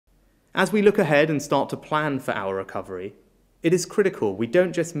As we look ahead and start to plan for our recovery, it is critical we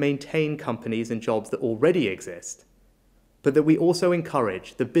don't just maintain companies and jobs that already exist, but that we also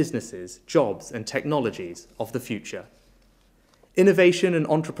encourage the businesses, jobs, and technologies of the future. Innovation and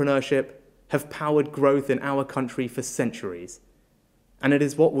entrepreneurship have powered growth in our country for centuries, and it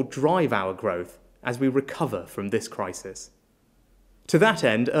is what will drive our growth as we recover from this crisis. To that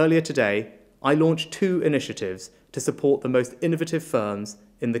end, earlier today, I launched 2 initiatives to support the most innovative firms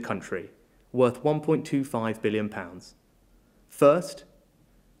in the country, worth £1.25 billion. First,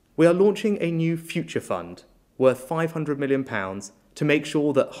 we are launching a new future fund worth £500 million to make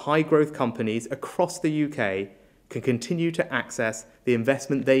sure that high-growth companies across the UK can continue to access the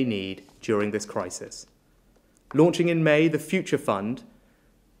investment they need during this crisis. Launching in May, the Future Fund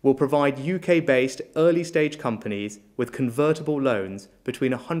will provide UK-based early-stage companies with convertible loans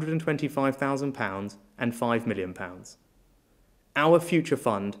between £125,000 and £5 million. Our Future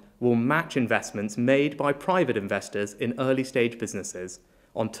Fund will match investments made by private investors in early-stage businesses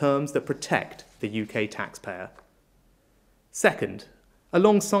on terms that protect the UK taxpayer. Second,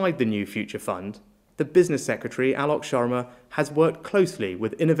 alongside the new Future Fund, the Business Secretary, Alok Sharma, has worked closely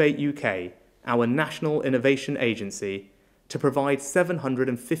with Innovate UK, our national innovation agency, to provide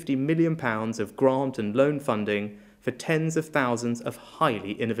 £750 million of grant and loan funding for tens of thousands of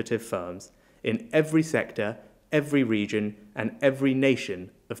highly innovative firms in every sector, every region, and every nation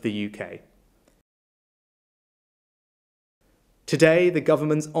of the UK. Today, the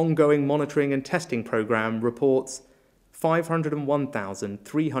government's ongoing monitoring and testing programme reports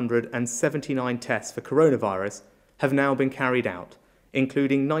 501,379 tests for coronavirus have now been carried out,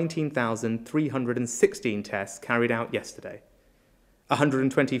 including 19,316 tests carried out yesterday.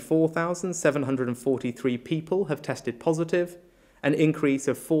 124,743 people have tested positive, an increase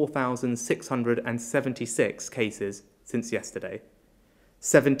of 4,676 cases since yesterday.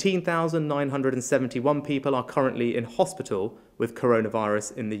 17,971 people are currently in hospital with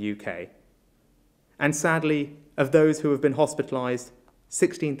coronavirus in the UK. And sadly, of those who have been hospitalised,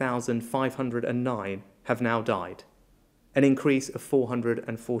 16,509 have now died, an increase of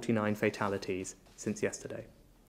 449 fatalities since yesterday.